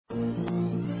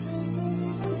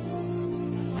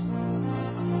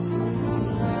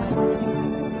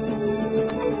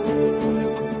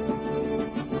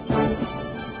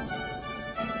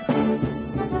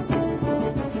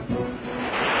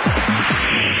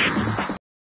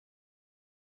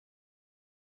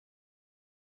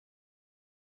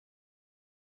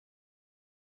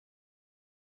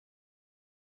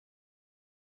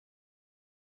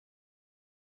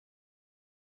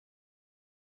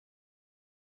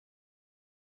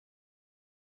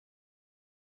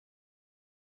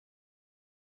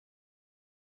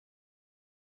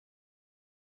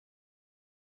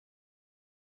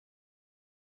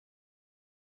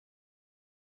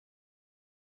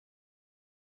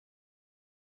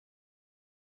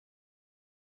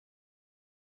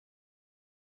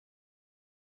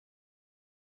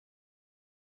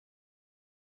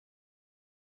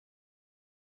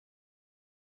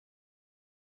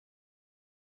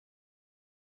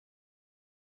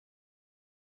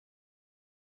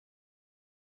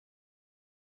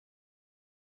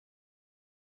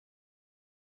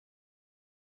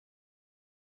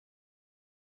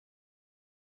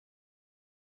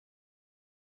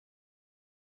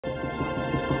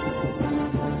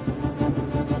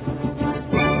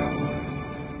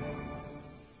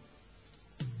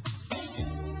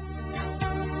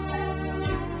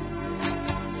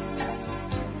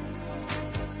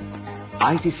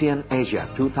ITCN Asia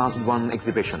 2001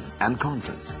 Exhibition and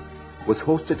Conference was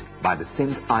hosted by the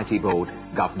Sindh IT Board,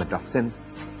 Government of Sindh,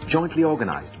 jointly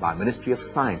organized by Ministry of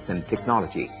Science and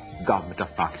Technology, Government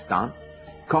of Pakistan,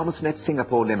 CommerceNet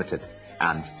Singapore Limited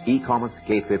and E-Commerce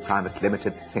Gateway Private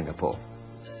Limited, Singapore.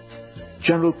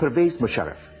 General Pervez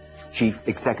Musharraf, Chief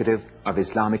Executive of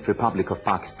Islamic Republic of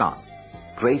Pakistan,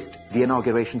 graced the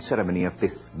inauguration ceremony of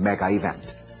this mega event.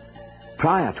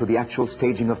 Prior to the actual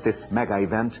staging of this mega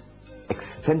event,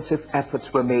 extensive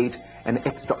efforts were made and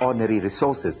extraordinary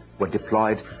resources were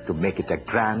deployed to make it a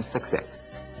grand success.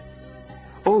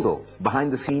 Although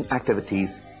behind-the-scene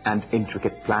activities and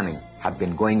intricate planning had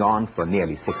been going on for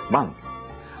nearly 6 months,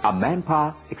 a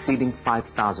manpower exceeding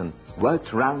 5,000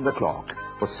 worked round the clock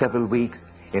for several weeks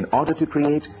in order to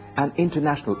create an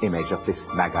international image of this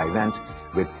mega event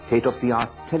with state-of-the-art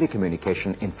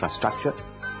telecommunication infrastructure,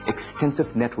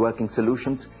 extensive networking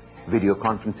solutions, video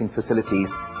conferencing facilities,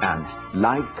 and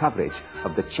live coverage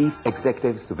of the Chief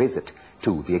Executive's visit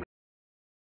to the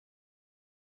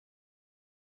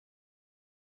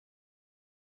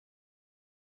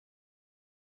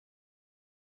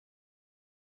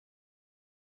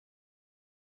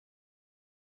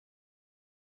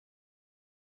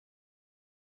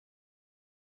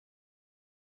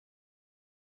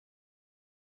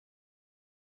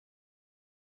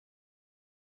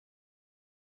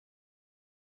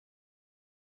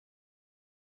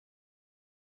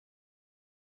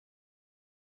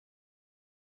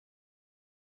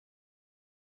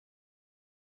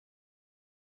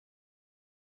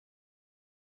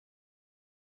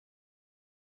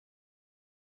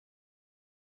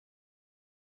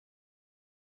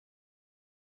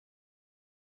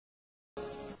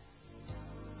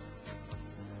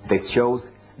This shows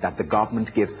that the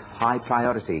government gives high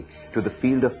priority to the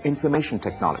field of information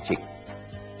technology.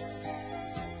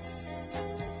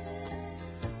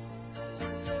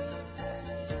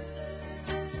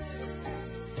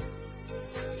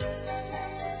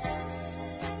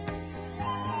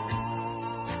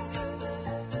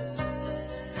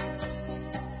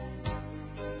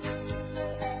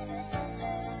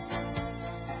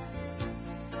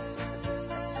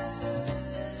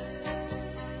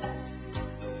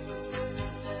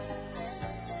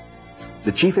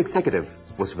 The Chief Executive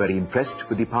was very impressed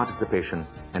with the participation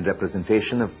and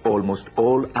representation of almost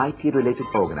all IT-related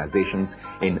organizations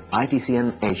in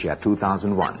ITCN Asia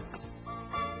 2001.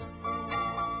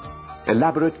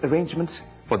 Elaborate arrangements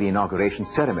for the inauguration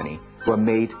ceremony were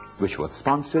made, which was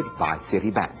sponsored by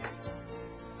Citibank.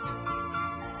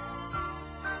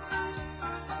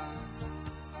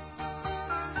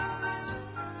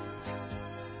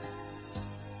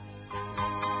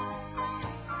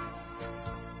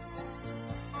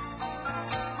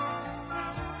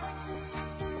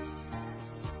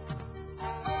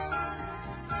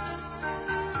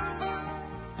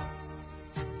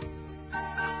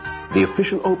 The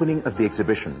official opening of the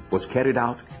exhibition was carried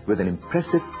out with an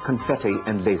impressive confetti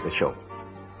and laser show.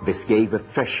 This gave a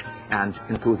fresh and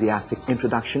enthusiastic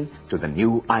introduction to the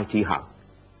new IT hub.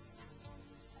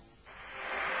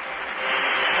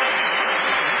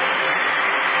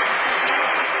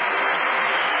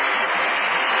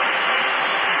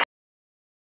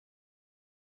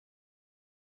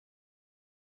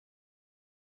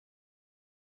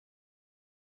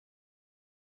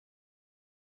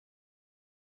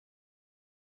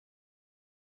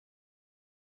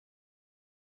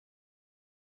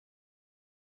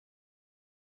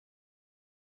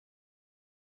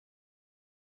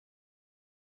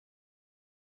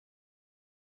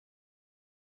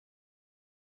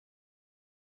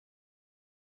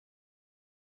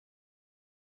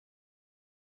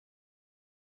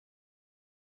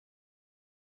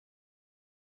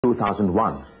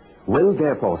 Will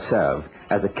therefore serve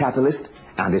as a catalyst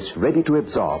and is ready to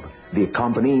absorb the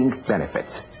accompanying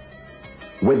benefits.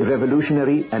 With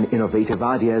revolutionary and innovative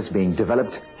ideas being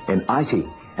developed in IT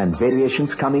and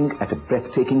variations coming at a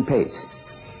breathtaking pace,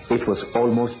 it was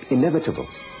almost inevitable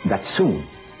that soon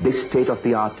this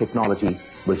state-of-the-art technology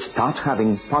will start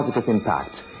having positive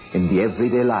impacts in the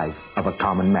everyday life of a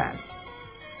common man.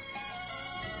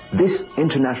 This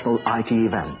international IT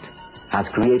event has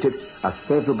created a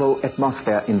favorable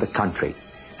atmosphere in the country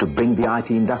to bring the IT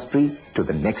industry to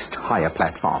the next higher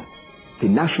platform. The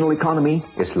national economy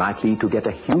is likely to get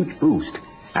a huge boost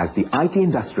as the IT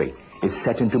industry is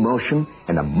set into motion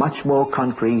in a much more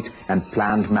concrete and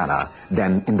planned manner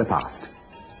than in the past.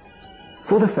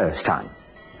 For the first time,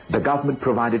 the government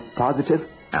provided positive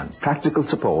and practical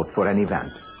support for an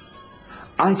event.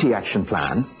 IT Action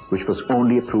Plan, which was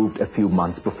only approved a few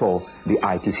months before the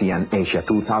ITCN Asia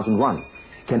 2001,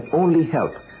 can only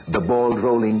help the ball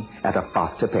rolling at a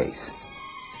faster pace.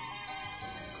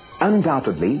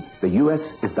 Undoubtedly, the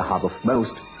US is the hub of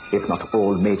most, if not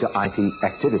all, major IT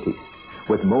activities,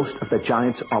 with most of the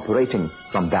giants operating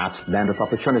from that land of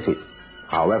opportunity.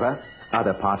 However,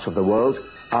 other parts of the world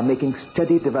are making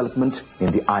steady development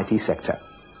in the IT sector.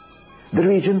 The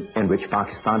region in which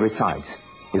Pakistan resides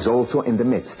is also in the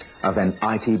midst of an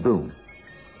IT boom.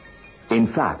 In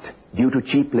fact, due to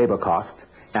cheap labor costs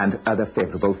and other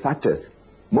favorable factors,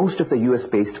 most of the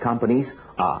US-based companies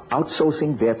are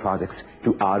outsourcing their projects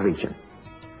to our region.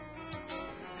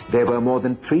 There were more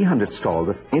than 300 stalls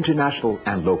of international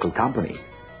and local companies,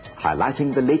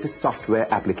 highlighting the latest software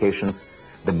applications,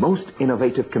 the most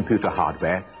innovative computer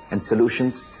hardware and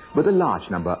solutions, with a large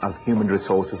number of human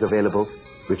resources available,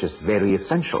 which is very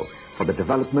essential for the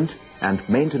development and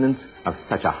maintenance of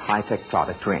such a high-tech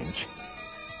product range.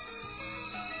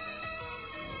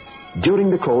 During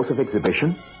the course of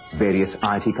exhibition, various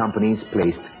IT companies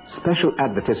placed special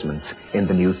advertisements in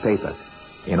the newspapers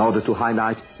in order to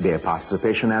highlight their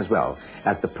participation as well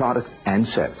as the products and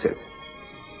services.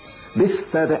 This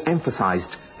further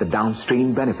emphasized the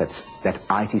downstream benefits that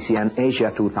ITCN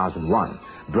Asia 2001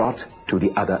 brought to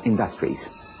the other industries.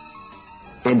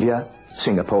 India,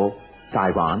 Singapore,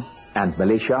 Taiwan, and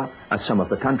Malaysia are some of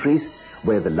the countries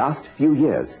where the last few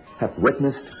years have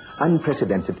witnessed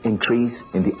unprecedented increase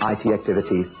in the IT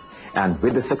activities, and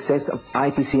with the success of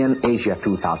ITCN Asia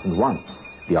 2001,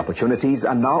 the opportunities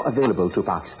are now available to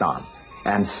Pakistan,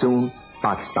 and soon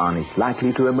Pakistan is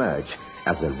likely to emerge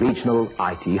as a regional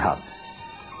IT hub.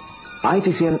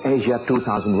 ITCN Asia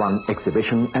 2001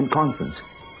 exhibition and conference,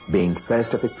 being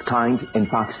first of its kind in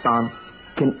Pakistan,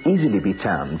 can easily be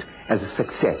termed as a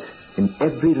success in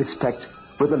every respect,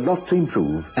 with a lot to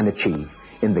improve and achieve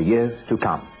in the years to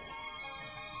come.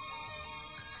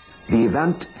 The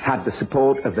event had the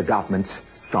support of the governments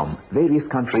from various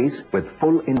countries with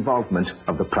full involvement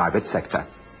of the private sector,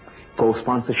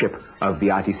 co-sponsorship of the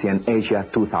ITCN Asia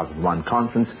 2001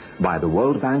 conference by the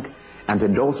World Bank, and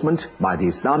endorsement by the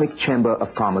Islamic Chamber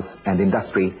of Commerce and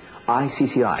Industry,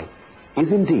 ICCI,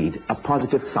 is indeed a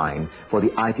positive sign for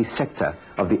the IT sector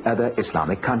of the other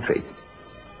Islamic countries.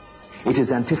 It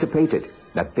is anticipated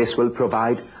that this will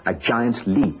provide a giant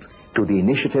leap to the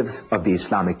initiatives of the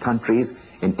Islamic countries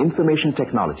in information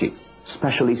technology,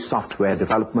 especially software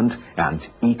development and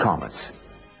e-commerce.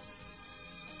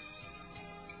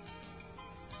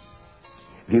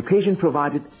 The occasion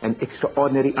provided an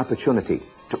extraordinary opportunity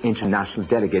to international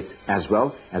delegates as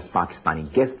well as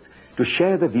Pakistani guests to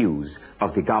share the views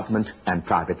of the government and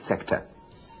private sector,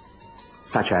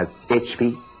 such as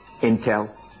HP, Intel,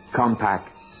 Compaq,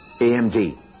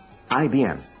 AMD,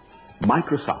 IBM,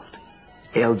 Microsoft,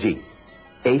 LG,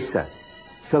 Acer,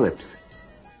 Philips,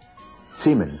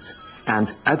 Siemens,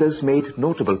 and others made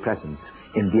notable presence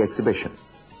in the exhibition.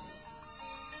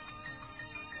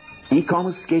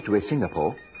 E-commerce Gateway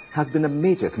Singapore has been a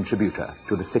major contributor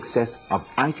to the success of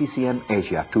ITCN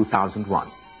Asia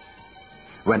 2001.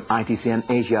 When ITCN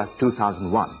Asia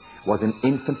 2001 was in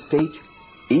infant stage,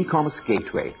 E-commerce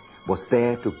Gateway was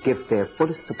there to give their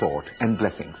fullest support and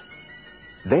blessings.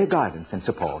 Their guidance and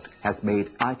support has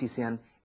made ITCN